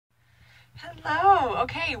Hello.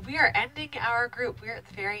 Okay, we are ending our group. We're at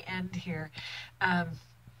the very end here. Um,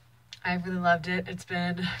 I really loved it. It's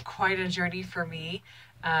been quite a journey for me.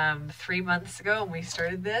 3 months ago when we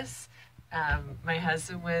started this, my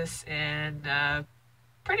husband was in a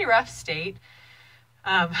pretty rough state.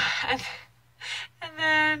 Um, and, and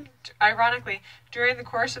then, ironically, during the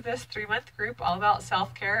course of this 3 month group, all about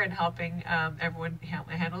self care and helping everyone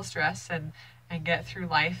handle stress and get through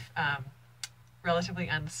life relatively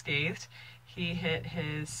unscathed. He hit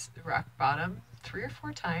his rock bottom 3 or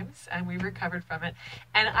 4 times and we recovered from it.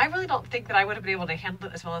 And I really don't think that I would have been able to handle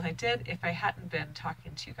it as well as I did if I hadn't been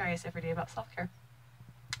talking to you guys every day about self care,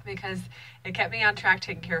 because it kept me on track,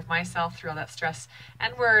 taking care of myself through all that stress.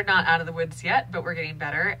 And we're not out of the woods yet, but we're getting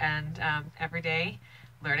better. And every day,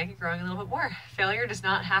 learning and growing a little bit more. Failure does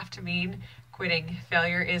not have to mean quitting.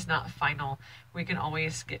 Failure is not final. We can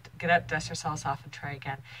always get up, dust ourselves off, and try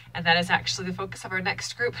again. And that is actually the focus of our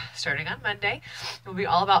next group starting on Monday. It will be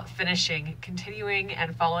all about finishing, continuing,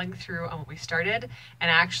 and following through on what we started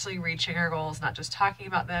and actually reaching our goals, not just talking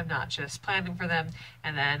about them, not just planning for them,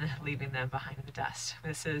 and then leaving them behind in the dust.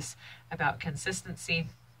 This is about consistency,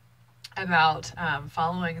 about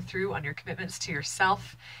following through on your commitments to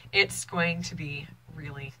yourself. It's going to be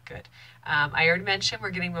really good. I already mentioned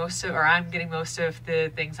I'm getting most of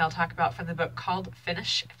the things I'll talk about from the book called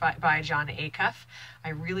Finish by Jon Acuff. I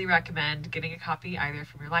really recommend getting a copy either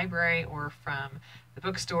from your library or from the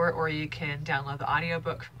bookstore, or you can download the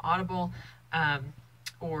audiobook from Audible.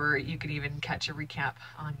 Or you can even catch a recap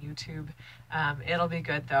on YouTube. It'll be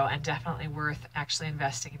good though, and definitely worth actually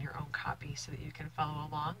investing in your own copy so that you can follow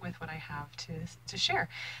along with what I have to share.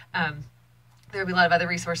 There'll be a lot of other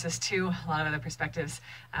resources too, a lot of other perspectives.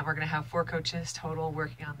 We're going to have 4 coaches total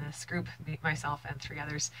working on this group, myself and 3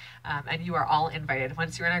 others. And you are all invited.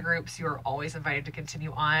 Once you're in our groups, you are always invited to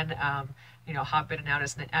continue on. Hop in and out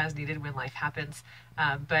as needed when life happens.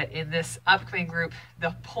 But in this upcoming group,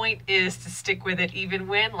 the point is to stick with it even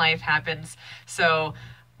when life happens. So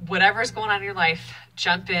whatever's going on in your life,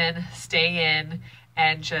 jump in, stay in,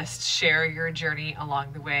 and just share your journey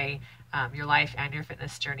along the way, your life and your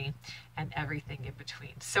fitness journey and everything in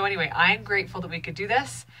between. So anyway, I'm grateful that we could do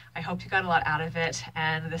this. I hope you got a lot out of it.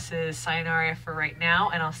 And this is sayonara for right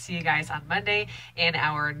now. And I'll see you guys on Monday in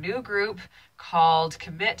our new group called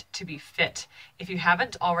Commit to be Fit. If you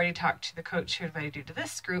haven't already talked to the coach who invited you to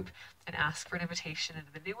this group and asked for an invitation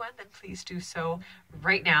into the new one, then please do so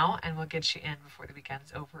right now and we'll get you in before the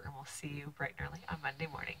weekend's over, and we'll see you bright and early on Monday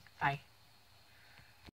morning. Bye.